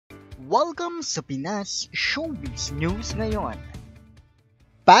Welcome sa Pinas Showbiz News ngayon.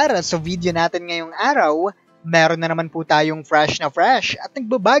 Para sa video natin ngayong araw, meron na naman po tayong fresh at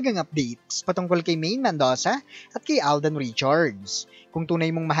nagbabagang updates patungkol kay Maine Mendoza at kay Alden Richards. Kung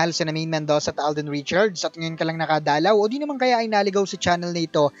tunay mong mahal si Maine Mendoza at Alden Richards at ngayon ka lang nakadalaw o di naman kaya ay naligaw sa channel na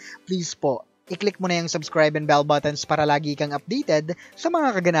ito, please po, i-click mo na yung subscribe and bell buttons para lagi kang updated sa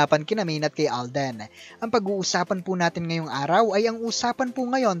mga kaganapan kina Maine at kay Alden. Ang pag-uusapan po natin ngayong araw ay ang usapan po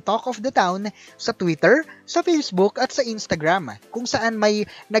ngayon Talk of the Town sa Twitter, sa Facebook at sa Instagram, kung saan may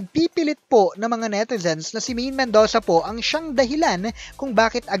nagpipilit po ng mga netizens na si Maine Mendoza po ang siyang dahilan kung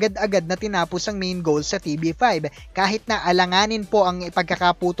bakit agad-agad na tinapos ang main goal sa TV5 kahit na alanganin po ang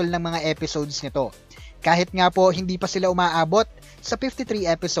pagkakaputol ng mga episodes nito. Kahit nga po hindi pa sila umaabot sa 53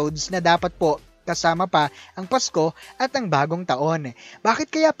 episodes na dapat po kasama pa ang Pasko at ang bagong taon.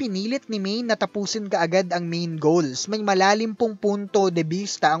 Bakit kaya pinilit ni Maine na tapusin kaagad ang main goals? May malalim pong punto de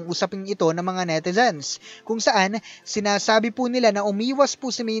vista ang usaping ito ng mga netizens, kung saan sinasabi po nila na umiwas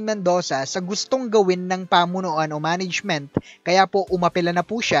po si Maine Mendoza sa gustong gawin ng pamunuan o management, kaya po umapela na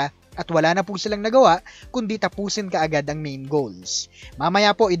po siya at wala na po silang nagawa kundi tapusin kaagad ang main goals.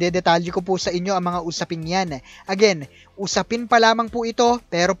 Mamaya po idedetalye ko po sa inyo ang mga usaping yan. Again, usapin pa lamang po ito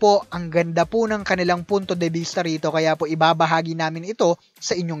pero po ang ganda po ng kanilang punto de vista rito kaya po ibabahagi namin ito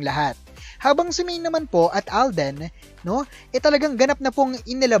sa inyong lahat. Habang si Maine naman po at Alden, talagang ganap na pong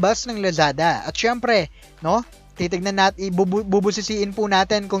inilabas ng Lazada. At syempre, titignan natin, bubusisiin po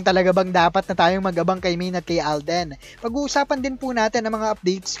natin kung talaga bang dapat na tayong mag-abang kay Maine at kay Alden. Pag-uusapan din po natin ang mga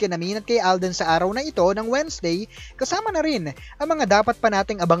updates kay Maine at kay Alden sa araw na ito ng Wednesday, kasama na rin ang mga dapat pa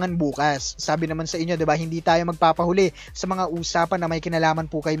nating abangan bukas. Sabi naman sa inyo, diba, hindi tayo magpapahuli sa mga usapan na may kinalaman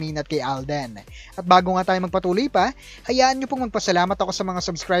po kay Maine at kay Alden. At bago nga tayo magpatuloy pa, hayaan nyo pong magpasalamat ako sa mga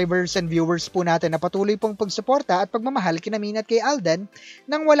subscribers and viewers po natin na patuloy pong pagsuporta at pagmamahal kina Maine at kay Alden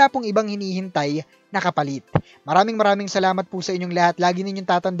nang wala pong ibang hinihintay na kapalit. Maraming salamat po sa inyong lahat. Lagi ninyong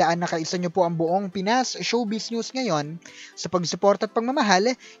tatandaan na kaisa nyo po ang buong Pinas Showbiz News ngayon sa pagsupport at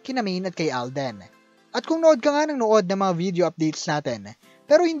pagmamahal kina Maine at kay Alden. At kung nood ka nga ng nood ng mga video updates natin,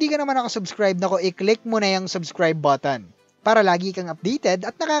 pero hindi ka naman nakasubscribe i-click mo na yung subscribe button para lagi kang updated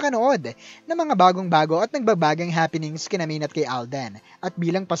at nakakanood ng mga bagong-bago at nagbabagang happenings kina Maine at kay Alden. At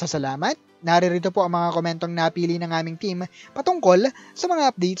bilang pasasalamat, naririto po ang mga komentong napili ng aming team patungkol sa mga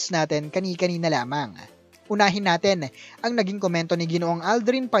updates natin kani-kanina lamang. Unahin natin ang naging komento ni Ginoong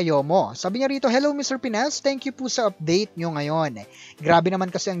Aldrin Payomo. Sabi niya rito, "Hello Mr. Pinas, thank you po sa update nyo ngayon. Grabe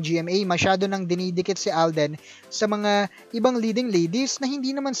naman kasi ang GMA, masyado nang dinidikit si Alden sa mga ibang leading ladies na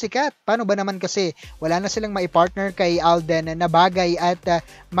hindi naman sikat. Paano ba naman kasi wala na silang maipartner kay Alden na bagay at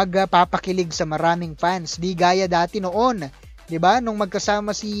magpapakilig sa maraming fans. Di gaya dati noon. Diba? Nung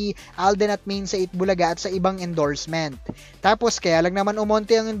magkasama si Alden at Maine sa Itbulaga at sa ibang endorsement. Tapos kaya lang naman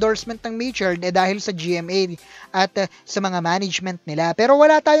umonte ang endorsement ng Major dahil sa GMA at sa mga management nila. Pero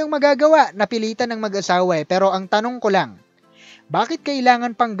wala tayong magagawa, napilitan ng mag-asawa eh. Pero ang tanong ko lang, bakit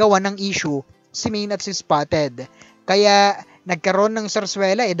kailangan pang gawa ng issue si Maine at si Spotted? Kaya nagkaroon ng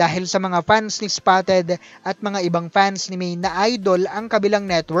sarswela dahil sa mga fans ni Spotted at mga ibang fans ni Maine na idol ang kabilang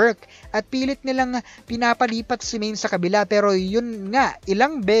network at pilit nilang pinapalipat si Maine sa kabila, pero yun nga,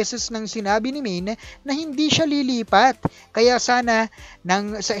 ilang beses nang sinabi ni Maine na hindi siya lilipat. Kaya sana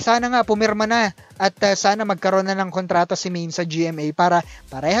nga pumirma na at sana magkaroon na ng kontrata si Maine sa GMA para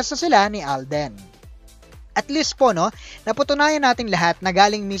parehas na sila ni Alden. At least po, napatunayan nating lahat na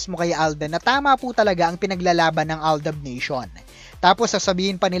galing mismo kay Alden na tama po talaga ang pinaglalaban ng Aldab Nation. Tapos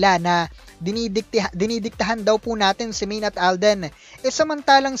sasabihin pa nila na dinidiktahan daw po natin si Maine at Alden.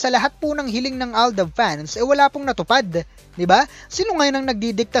 Samantalang sa lahat po ng hiling ng Aldab fans, wala pong natupad. Diba? Sino ngayon ang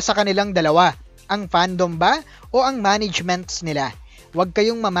nagdidikta sa kanilang dalawa? Ang fandom ba o ang managements nila? Huwag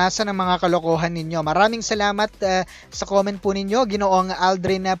kayong mamasa ng mga kalokohan ninyo. Maraming salamat sa comment po ninyo, Ginoong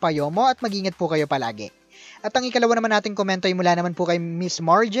Aldrin Payomo, at mag-ingat po kayo palagi. At ang ikalawa naman nating komento ay mula naman po kay Miss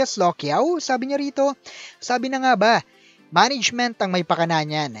Marges Lokiao. Sabi niya rito, sabi na nga ba, management ang may pakana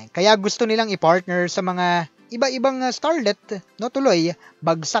niyan. Kaya gusto nilang i-partner sa mga iba-ibang starlet, tuloy,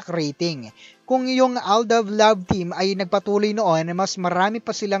 bagsak rating. Kung yung Aldab Love Team ay nagpatuloy noon, mas marami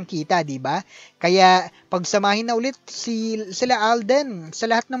pa silang kita, di ba? Kaya pagsamahin na ulit sila Alden sa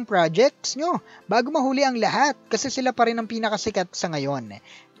lahat ng projects nyo bago mahuli ang lahat kasi sila pa rin ang pinakasikat sa ngayon.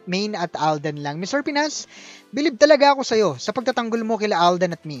 Maine at Alden lang. Mr. Pinas, bilib talaga ako sa'yo sa pagtatanggol mo kila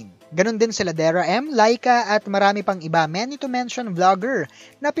Alden at Maine. Ganon din sila Dera M, Laika at marami pang iba. Many to mention vlogger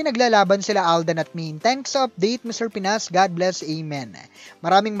na pinaglalaban sila Alden at Maine. Thanks sa update, Mr. Pinas. God bless. Amen.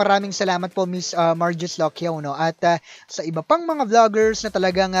 Maraming salamat po, Miss Marges Lokiao, no? At sa iba pang mga vloggers na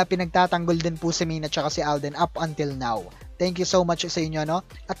talagang pinagtatanggol din po si Maine at saka si Alden up until now. Thank you so much sa inyo, no?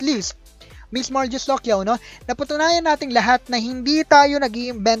 At least, Miss Marges Locyaw, no? Napatunayan nating lahat na hindi tayo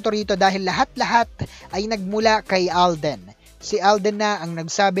nag-iimbento rito dahil lahat-lahat ay nagmula kay Alden. Si Alden na ang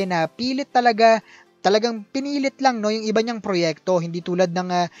nagsabi na pilit talagang pinilit lang, no, yung iba niyang proyekto, hindi tulad ng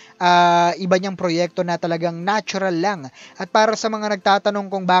iba niyang proyekto na talagang natural lang. At para sa mga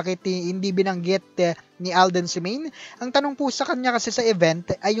nagtatanong kung bakit hindi binanggit ni Alden si Maine, ang tanong po sa kanya kasi sa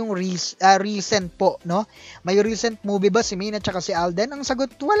event ay yung recent po, no? May recent movie ba si Maine at saka si Alden? Ang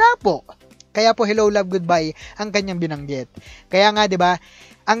sagot, wala po. Kaya po Hello Love Goodbye ang kanyang binanggit. Kaya nga 'di ba,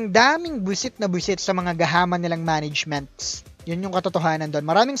 ang daming buwisit na buwisit sa mga gahaman nilang managements. Yun yung katotohanan doon.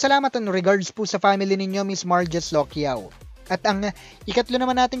 Maraming salamat in regards po sa family ninyo, Miss Marges Locyaw. At ang ikatlo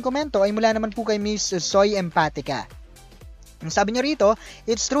naman nating komento ay mula naman po kay Miss Soy Empatica. Ang sabi niya rito,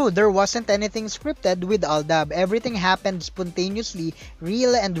 it's true, there wasn't anything scripted with Aldab. Everything happened spontaneously,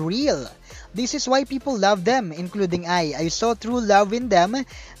 real and real. This is why people love them, including I. I saw true love in them.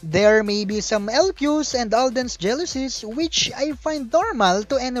 There may be some LQs and Alden's jealousies, which I find normal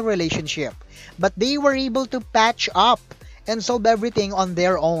to any relationship. But they were able to patch up and solve everything on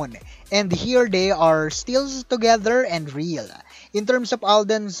their own. And here they are still together and real. In terms of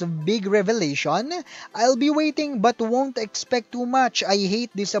Alden's big revelation, I'll be waiting but won't expect too much. I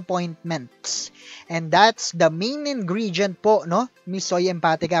hate disappointments. And that's the main ingredient po, no, Miss Soy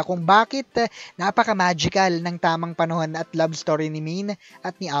Empatica, kung bakit napaka-magical ng tamang panahon at love story ni Maine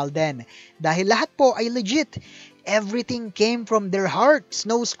at ni Alden. Dahil lahat po ay legit. Everything came from their hearts.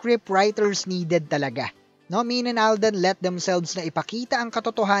 No script writers needed talaga. No, Maine and Alden let themselves na ipakita ang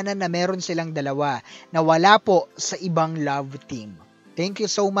katotohanan na meron silang dalawa na wala po sa ibang love team. Thank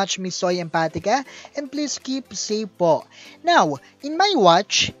you so much, Miss Soy Empatica, and please keep safe po. Now, in my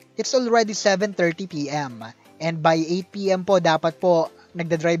watch, it's already 7:30 p.m. And by 8 p.m. po, dapat po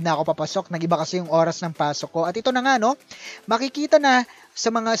nagda-drive na ako papasok. Nag-iba kasi yung oras ng pasok ko. At ito na nga, no, makikita na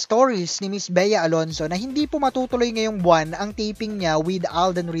sa mga stories ni Miss Bea Alonzo na hindi po matutuloy ngayong buwan ang taping niya with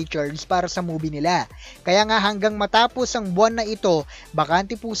Alden Richards para sa movie nila. Kaya nga hanggang matapos ang buwan na ito,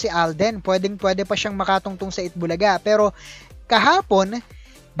 bakante po si Alden. Pwede pa siyang makatungtong sa Itbulaga. Pero kahapon,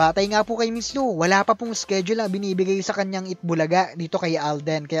 batay nga po kay Miss Lou, wala pa pong schedule na binibigay sa kanyang Itbulaga dito kay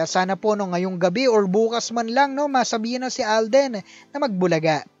Alden. Kaya sana po no, ngayong gabi or bukas man lang, no, masabihin na si Alden na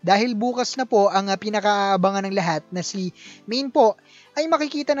magbulaga. Dahil bukas na po ang pinakaabangan ng lahat na si Maine po ay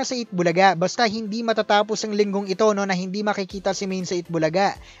makikita na sa Itbulaga. Basta hindi matatapos ang linggong ito, no, na hindi makikita si Maine sa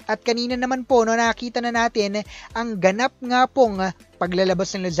Itbulaga. At kanina naman po, no, nakita na natin ang ganap nga pong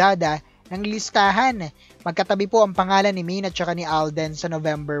paglalabas ng Lazada ng listahan. Magkatabi po ang pangalan ni Maine at saka ni Alden sa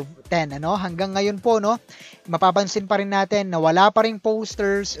November 10. Ano? Hanggang ngayon po, no, mapapansin pa rin natin na wala pa rin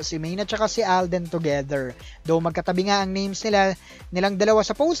posters si Maine at saka si Alden together. Though magkatabi nga ang names nilang dalawa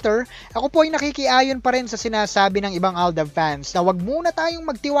sa poster, ako po ay nakikiayon pa rin sa sinasabi ng ibang Aldab fans na wag muna tayong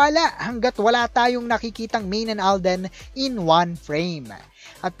magtiwala hanggat wala tayong nakikitang Maine and Alden in one frame.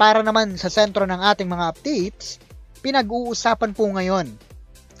 At para naman sa sentro ng ating mga updates, pinag-uusapan po ngayon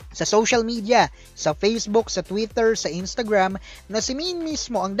sa social media, sa Facebook, sa Twitter, sa Instagram, na si Maine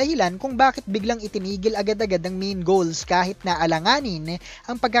mismo ang dahilan kung bakit biglang itinigil agad-agad ang main goals kahit na alanganin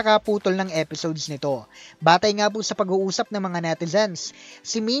ang pagkakaputol ng episodes nito. Batay nga po sa pag-uusap ng mga netizens,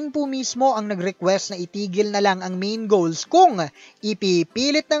 si Maine po mismo ang nag-request na itigil na lang ang main goals kung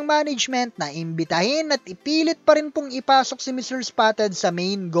ipipilit ng management na imbitahin at ipilit pa rin pong ipasok si Mr. Spotted sa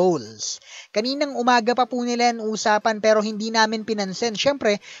main goals. Kaninang umaga pa po nila ang usapan pero hindi namin pinansin.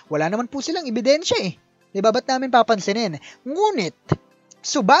 Siyempre, wala naman po silang ebidensya eh. Diba, ba't namin papansinin? Ngunit,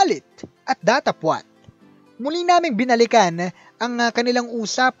 subalit, at datapwat, muli naming binalikan ang kanilang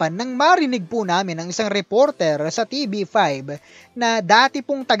usapan nang marinig po namin ang isang reporter sa TV5 na dati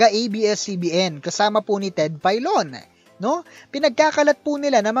pong taga-ABS-CBN kasama po ni Ted Pailon. No? Pinagkakalat po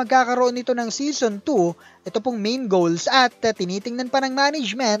nila na magkakaroon nito ng season 2, ito pong main goals at tinitingnan pa ng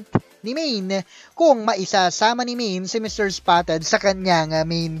management ni Maine kung maisasama ni Maine si Mr. Spotted sa kanyang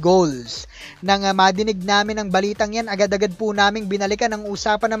main goals. Nang madinig namin ang balitang yan, agad-agad po naming binalikan ang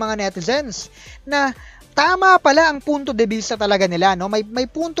usapan ng mga netizens na tama pala ang punto de vista talaga nila. No? May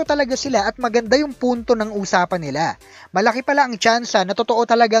punto talaga sila at maganda yung punto ng usapan nila. Malaki pala ang tsansa na totoo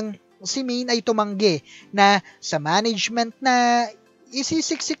talagang si Maine ay tumanggi na sa management na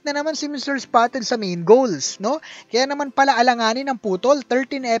isisiksik na naman si Mr. Spotted sa main goals, no? Kaya naman pala alanganin ang putol,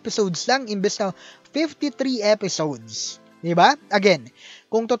 13 episodes lang imbes na 53 episodes. Diba? Again,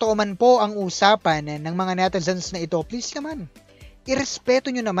 kung totoo man po ang usapan ng mga netizens na ito, please naman, irespeto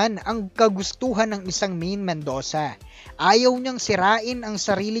nyo naman ang kagustuhan ng isang Maine Mendoza. Ayaw niyang sirain ang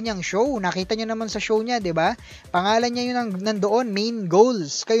sarili niyang show. Nakita nyo naman sa show niya, di ba? Pangalan niya yun nandoon, main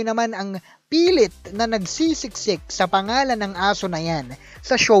goals. Kayo naman ang pilit na nagsisiksik sa pangalan ng aso na yan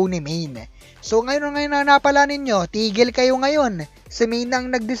sa show ni Maine. So ngayon na napala ninyo, tigil kayo ngayon. Si Maine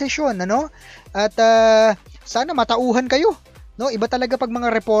ang nagdesisyon, ano? At sana matauhan kayo. No, iba talaga pag mga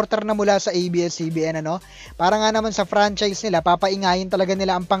reporter na mula sa ABS-CBN, ano? Para nga naman sa franchise nila, papaingayin talaga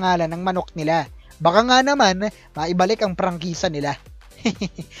nila ang pangalan ng manok nila. Baka nga naman, maibalik ang prangkisa nila.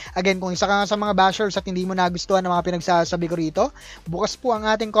 Again, kung isa ka nga sa mga bashers at hindi mo nagustuhan ang mga pinagsasabi ko rito, bukas po ang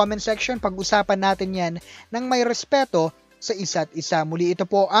ating comment section. Pag-usapan natin yan ng may respeto sa isa't isa. Muli ito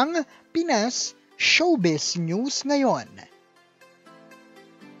po ang Pinas Showbiz News ngayon.